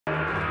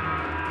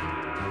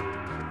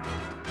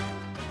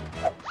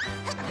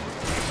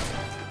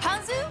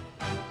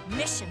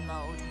mission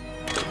mode.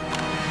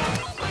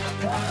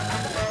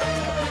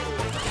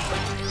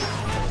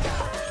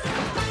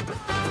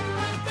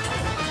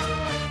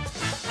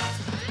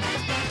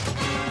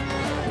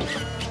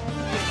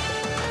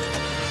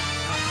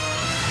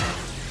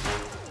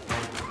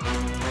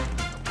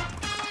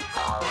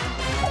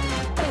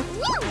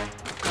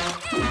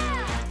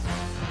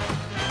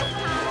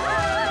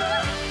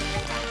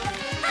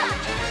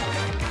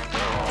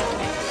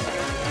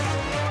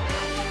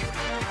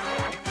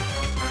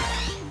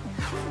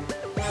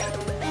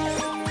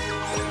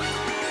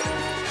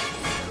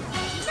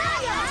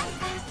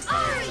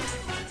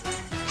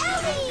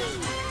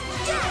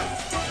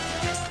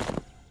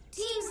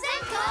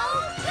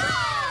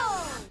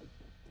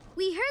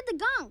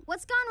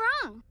 What's gone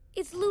wrong?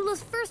 It's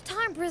Lula's first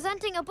time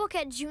presenting a book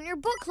at Junior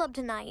Book Club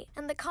tonight,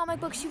 and the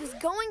comic book she was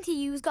going to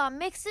use got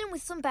mixed in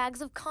with some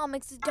bags of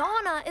comics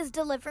Donna is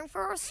delivering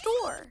for our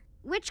store.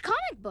 Which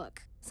comic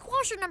book?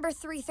 Squasher number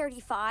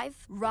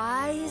 335.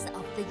 Rise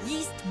of the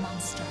Yeast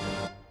Monster.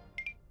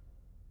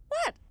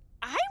 What?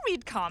 I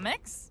read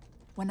comics.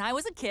 When I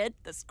was a kid,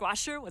 the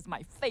Squasher was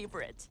my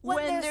favorite.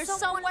 When there's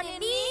someone in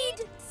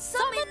need,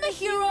 summon the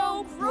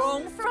hero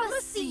grown from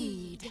a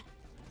seed.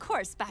 Of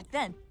course, back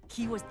then,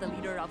 he was the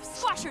leader of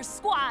Squasher's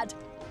squad,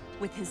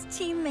 with his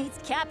teammates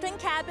Captain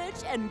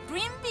Cabbage and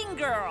Green Bean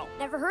Girl.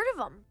 Never heard of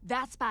him.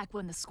 That's back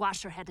when the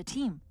Squasher had a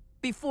team,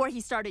 before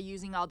he started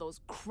using all those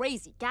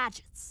crazy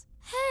gadgets.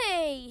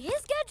 Hey,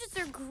 his gadgets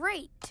are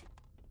great.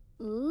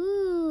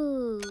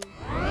 Ooh.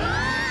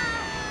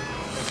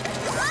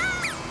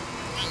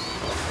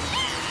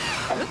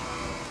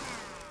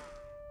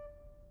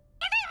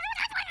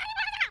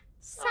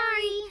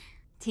 Sorry.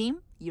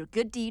 Team, your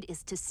good deed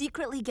is to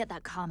secretly get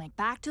that comic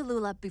back to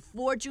Lula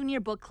before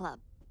Junior Book Club.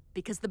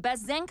 Because the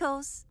best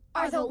Zenkos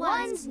are the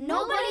ones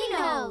nobody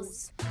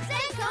knows.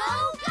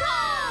 Zenko Go!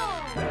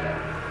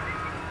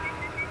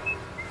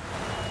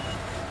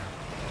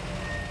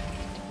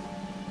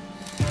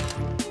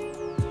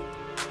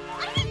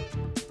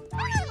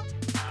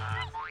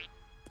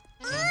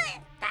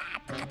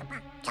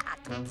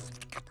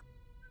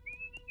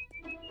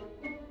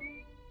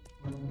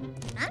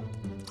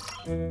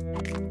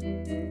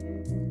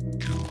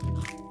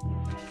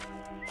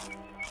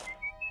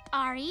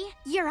 Ari,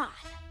 you're on.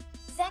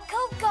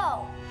 Zenko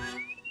Go!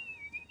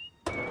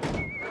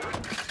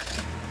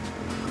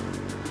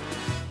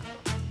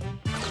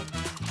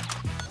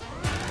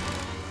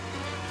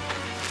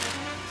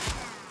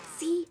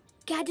 See?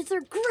 Gadgets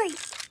are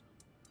great!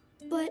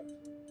 But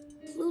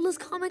Lula's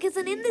comic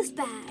isn't in this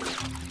bag.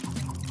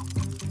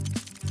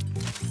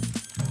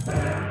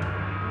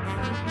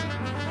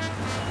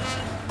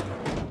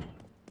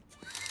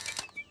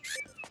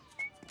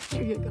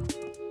 Here you go.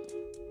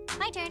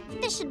 My turn.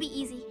 This should be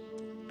easy.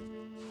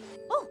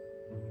 Oh!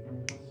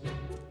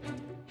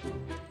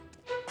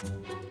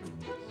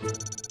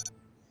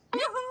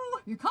 Yoo-hoo!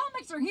 Your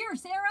comics are here,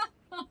 Sarah!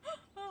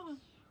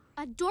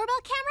 A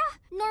doorbell camera?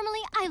 Normally,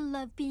 I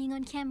love being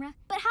on camera.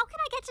 But how can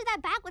I get to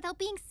that bag without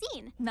being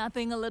seen?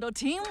 Nothing a little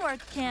teamwork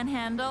can't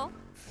handle.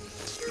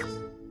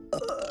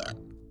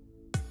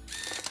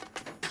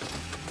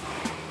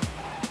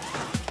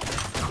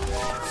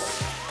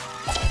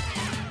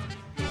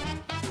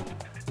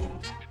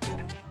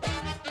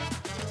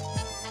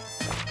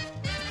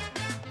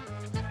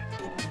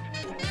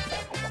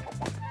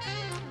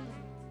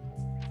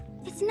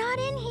 It's not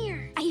in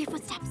here. I hear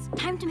footsteps.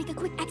 Time to make a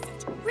quick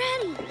exit.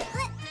 Ready.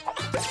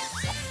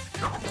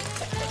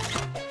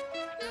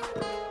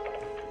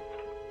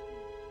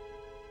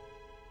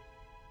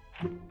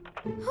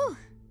 Whew.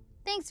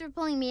 Thanks for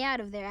pulling me out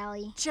of there,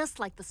 Allie. Just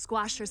like the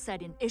Squasher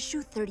said in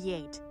issue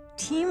 38,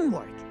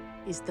 teamwork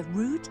is the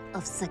root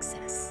of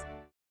success.